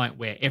to the point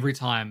where every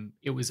time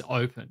it was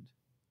opened,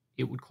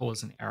 it would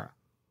cause an error.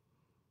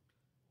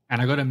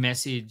 And I got a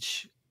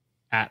message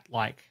at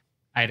like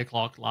 8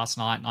 o'clock last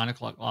night, 9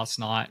 o'clock last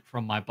night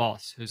from my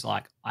boss, who's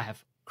like, I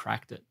have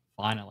cracked it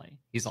finally.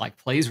 He's like,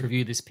 please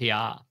review this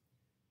PR.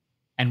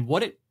 And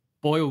what it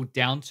boiled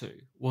down to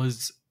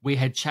was we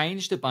had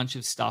changed a bunch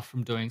of stuff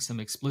from doing some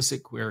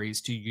explicit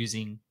queries to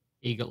using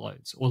eager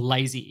loads or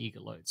lazy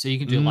eager loads. So you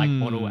can do like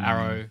model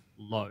arrow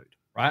load,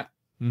 right?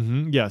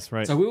 Mm-hmm. Yes,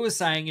 right. So we were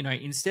saying,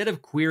 instead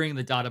of querying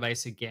the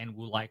database again,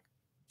 we'll like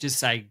just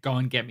say, go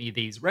and get me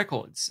these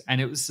records.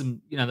 And it was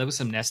some, there was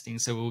some nesting.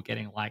 So we were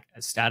getting like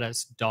a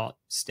status dot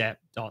step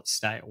dot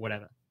state or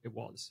whatever it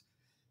was.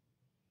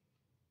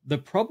 The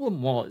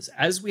problem was,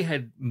 as we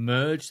had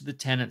merged the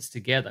tenants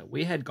together,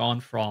 we had gone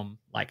from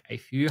like a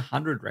few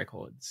hundred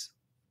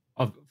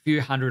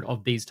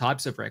of these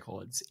types of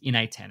records in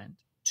a tenant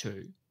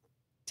to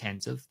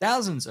tens of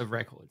thousands of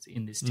records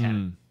in this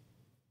tenant.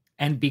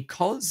 And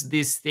because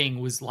this thing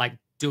was like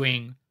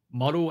doing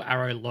model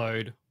arrow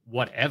load,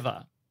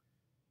 whatever,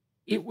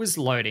 it was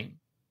loading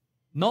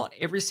not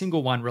every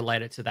single one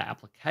related to the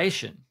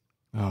application.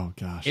 Oh,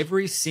 gosh.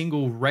 Every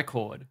single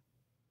record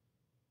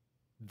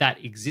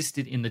that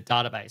existed in the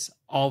database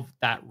of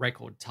that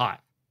record type.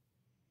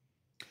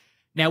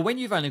 Now, when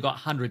you've only got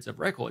hundreds of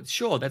records,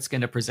 sure, that's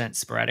going to present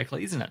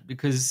sporadically, isn't it?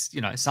 Because,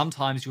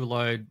 sometimes you'll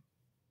load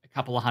a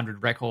couple of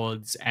hundred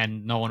records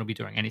and no one will be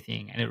doing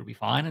anything and it'll be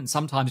fine. And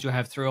sometimes you'll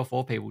have 3 or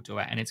 4 people do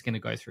it and it's going to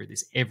go through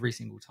this every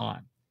single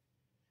time.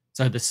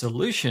 So the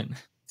solution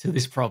to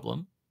this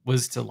problem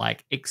was to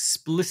like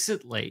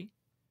explicitly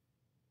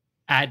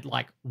add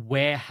like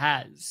where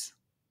has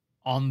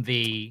on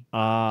the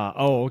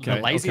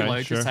lazy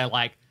load to say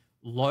like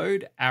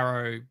load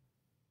arrow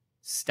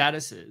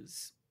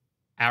statuses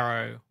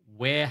arrow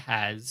where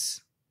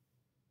has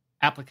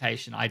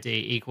application ID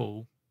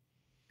equal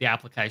the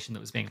application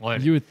that was being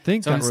loaded. You would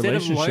think so that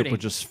relationship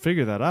would just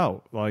figure that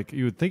out. Like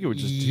you would think it would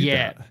just do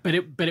that.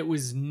 but it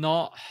was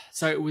not.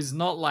 So it was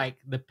not like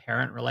the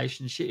parent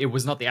relationship. It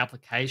was not the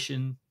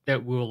application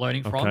that we were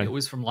loading from. It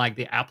was from like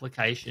the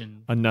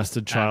application, a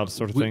nested child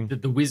sort of thing.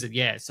 The wizard,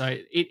 yeah. So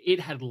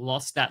it had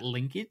lost that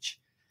linkage.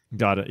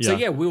 Got it. Yeah. So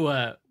yeah, we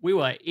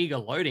were eager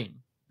loading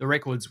the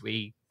records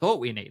we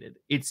thought we needed.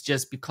 It's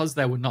just because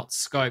they were not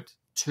scoped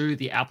to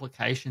the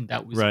application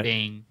that was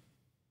being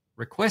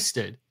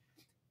requested.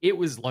 It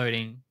was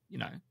loading,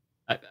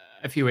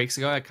 a few weeks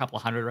ago, a couple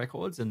of hundred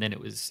records, and then it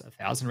was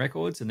 1,000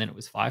 records, and then it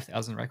was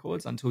 5,000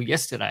 records until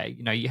yesterday.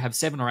 You have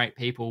 7 or 8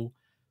 people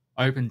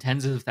open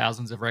tens of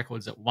thousands of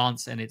records at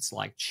once, and it's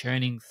like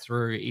churning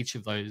through each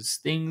of those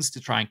things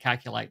to try and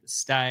calculate the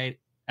state.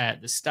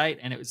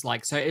 And it was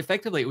like, so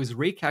effectively it was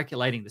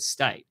recalculating the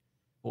state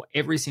for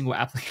every single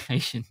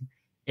application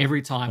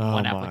every time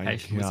one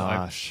application was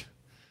open.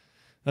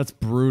 That's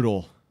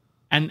brutal.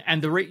 And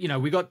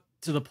we got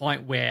to the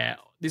point where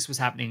this was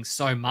happening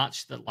so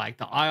much that like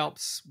the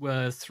IOPS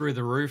were through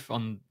the roof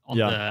on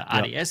the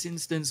RDS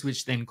instance,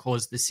 which then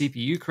caused the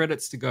CPU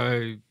credits to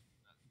go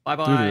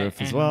bye-bye. Through the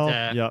roof as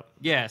well.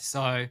 Yeah,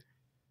 so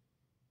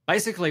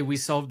basically we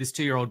solved this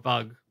 2-year-old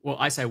bug. Well,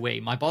 I say we.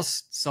 My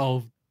boss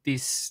solved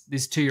this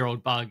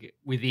 2-year-old bug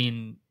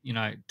within,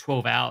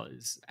 12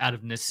 hours out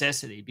of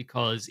necessity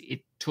because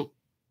it took,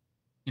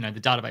 the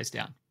database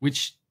down,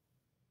 which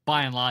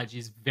by and large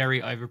is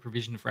very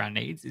over-provisioned for our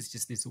needs. It's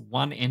just this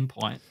one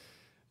endpoint.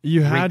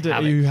 You had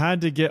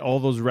to get all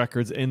those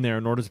records in there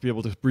in order to be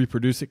able to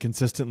reproduce it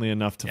consistently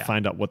enough to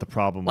find out what the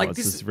problem was.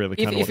 This is really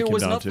kind of what it came down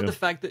to.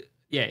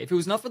 If it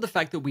was not for the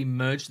fact that we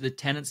merged the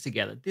tenants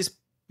together, this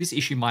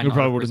issue might not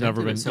probably have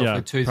presented itself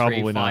for 2,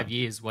 3, 5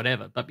 years,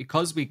 whatever. But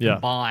because we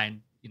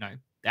combined,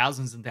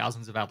 thousands and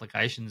thousands of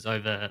applications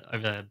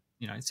over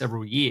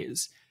several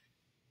years.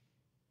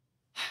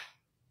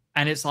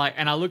 And it's like,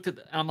 and I looked at,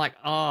 and I'm like,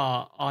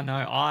 oh no,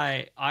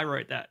 I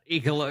wrote that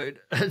eager load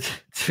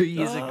 2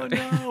 years ago. Oh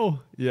no,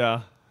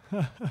 yeah.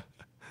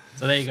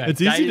 So there you go.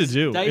 It's easy to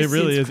do. It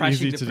really is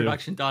easy to do.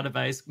 Production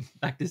database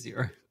back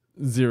to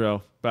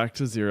back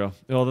to zero.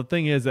 Well, the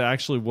thing is, it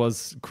actually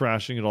was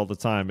crashing it all the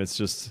time. It's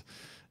just,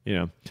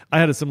 I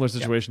had a similar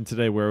situation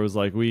today where it was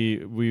like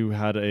we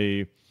had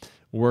a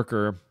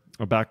worker,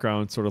 a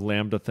background sort of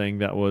Lambda thing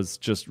that was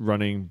just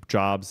running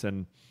jobs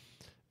and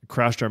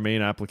crashed our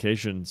main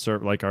application,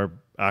 like our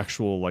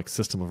actual like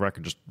system of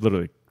record, just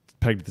literally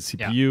pegged the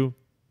CPU,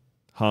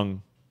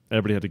 hung,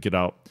 everybody had to get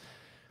out.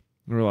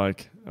 We were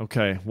like,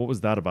 okay, what was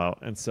that about?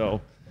 And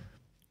so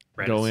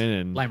Redis. Go in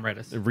and blame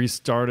Redis.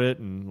 Restart it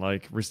and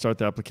like restart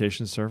the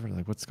application server.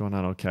 Like, what's going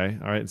on? Okay.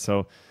 All right. And so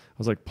I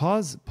was like,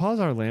 pause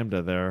our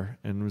Lambda there.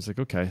 And it was like,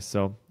 okay.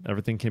 So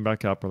everything came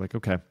back up. We're like,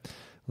 okay,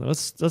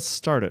 let's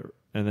start it.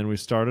 And then we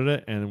started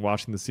it and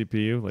watching the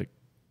CPU, like,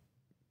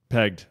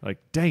 pegged, like,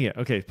 dang it.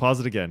 Okay, pause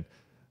it again.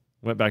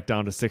 Went back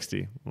down to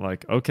 60. I'm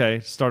like,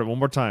 okay, start it one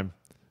more time.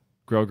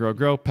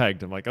 Grow,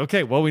 pegged. I'm like,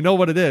 okay, well, we know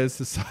what it is.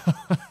 So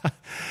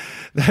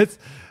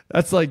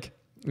that's like,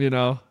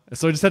 so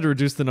I just had to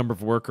reduce the number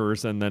of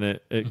workers and then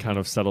it kind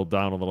of settled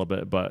down a little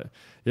bit. But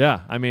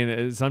yeah, I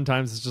mean,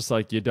 sometimes it's just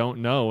like you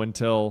don't know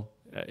until,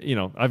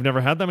 I've never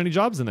had that many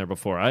jobs in there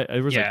before.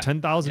 It was like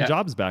 10,000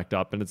 jobs backed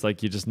up, and it's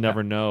like you just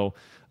never know.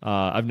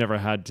 I've never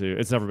had to.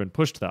 It's never been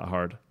pushed that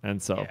hard,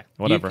 and so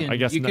whatever.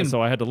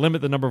 So I had to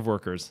limit the number of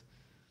workers.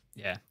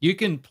 Yeah, you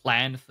can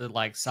plan for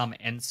like some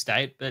end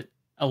state, but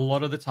a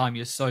lot of the time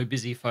you're so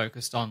busy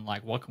focused on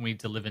like what can we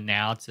deliver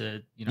now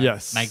to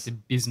make the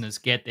business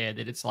get there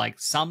that it's like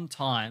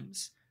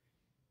sometimes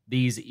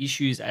these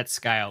issues at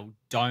scale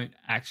don't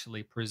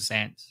actually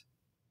present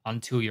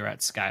until you're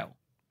at scale.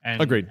 And,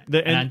 agreed.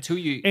 Until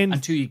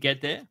you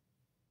get there,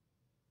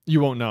 you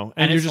won't know.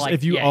 And you're just like,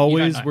 if you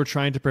always were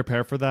trying to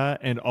prepare for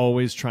that and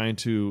always trying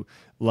to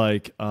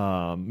like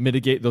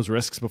mitigate those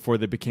risks before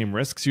they became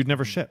risks, you'd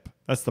never ship.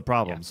 That's the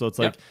problem. Yeah. So it's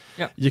like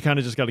you kind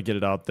of just got to get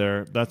it out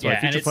there. That's why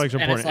feature flags are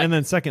important. And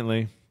then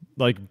secondly,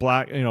 like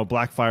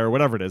Blackfire,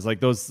 whatever it is, like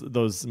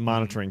those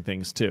monitoring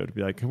things too, to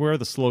be like, where are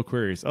the slow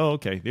queries? Oh,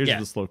 okay, these are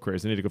the slow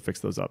queries. I need to go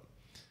fix those up.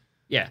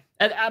 Yeah.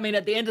 I mean,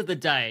 at the end of the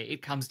day,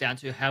 it comes down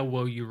to how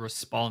well you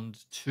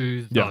respond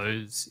to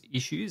those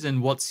issues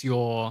and what's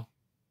your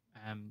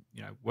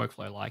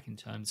workflow like in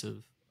terms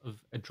of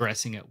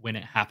addressing it when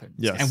it happens.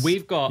 Yes. And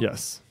we've got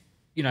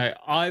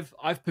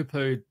I've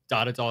poo-pooed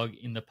Datadog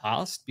in the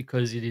past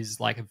because it is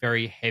like a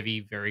very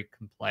heavy, very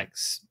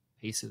complex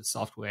piece of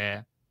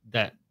software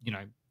that,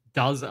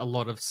 does a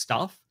lot of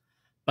stuff.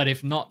 But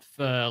if not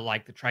for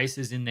like the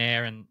traces in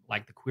there and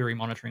like the query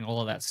monitoring,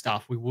 all of that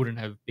stuff, we wouldn't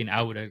have been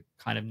able to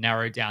kind of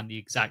narrow down the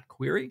exact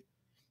query,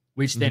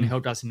 which then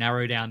helped us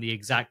narrow down the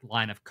exact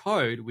line of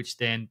code, which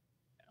then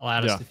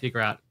allowed us to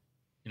figure out,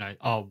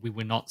 we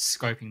were not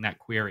scoping that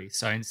query.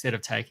 So instead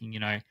of taking,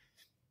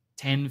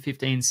 10,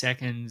 15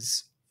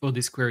 seconds for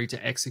this query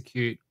to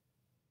execute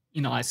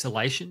in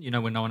isolation,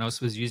 when no one else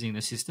was using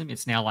the system,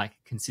 it's now like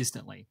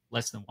consistently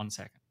less than 1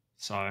 second.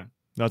 So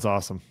that's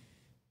awesome.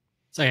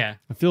 So yeah,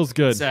 it feels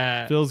good.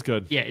 Feels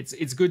good. Yeah,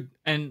 it's good,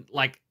 and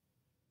like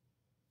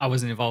I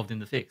wasn't involved in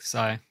the fix,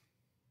 so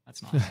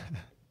that's nice.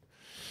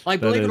 Like,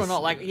 believe it or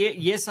not, like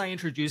yes, I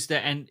introduced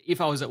it, and if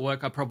I was at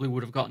work, I probably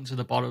would have gotten to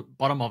the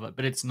bottom of it.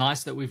 But it's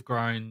nice that we've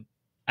grown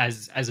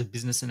as a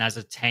business and as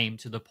a team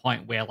to the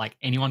point where like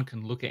anyone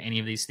can look at any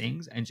of these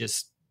things and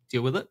just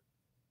deal with it.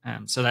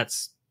 So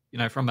that's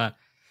from a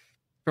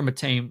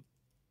team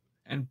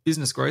and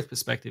business growth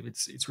perspective,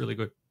 it's really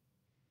good.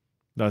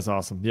 That's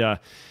awesome. Yeah.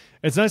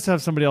 It's nice to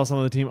have somebody else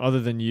on the team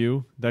other than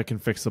you that can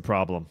fix the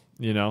problem,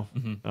 Yeah,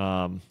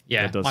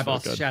 my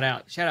boss, good. Shout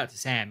out to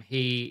Sam.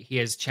 He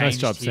has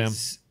changed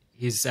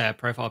his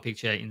profile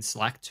picture in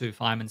Slack to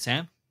Fireman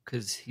Sam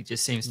because he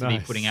just seems to be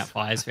putting out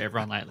fires for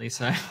everyone lately.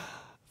 So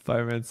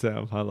Fireman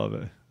Sam, I love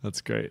it.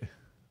 That's great.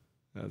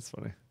 That's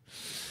funny.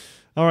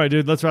 All right,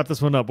 dude, let's wrap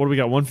this one up. What do we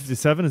got?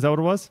 157? Is that what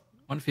it was?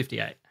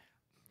 158.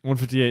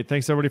 158.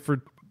 Thanks everybody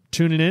for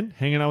tuning in,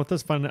 hanging out with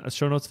us. Find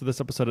show notes for this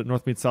episode at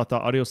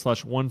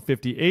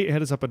northmeetsouth.audio/158.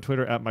 Hit us up on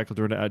Twitter at Michael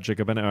Jordan, at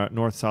Jacob Bennett, or at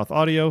North South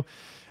Audio.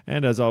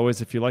 And as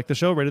always, if you like the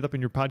show, rate it up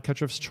in your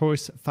podcatcher of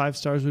choice. 5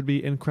 stars would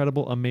be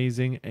incredible,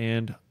 amazing,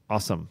 and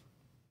awesome.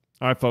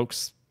 All right,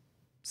 folks.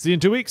 See you in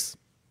 2 weeks.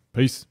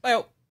 Peace.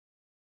 Bye.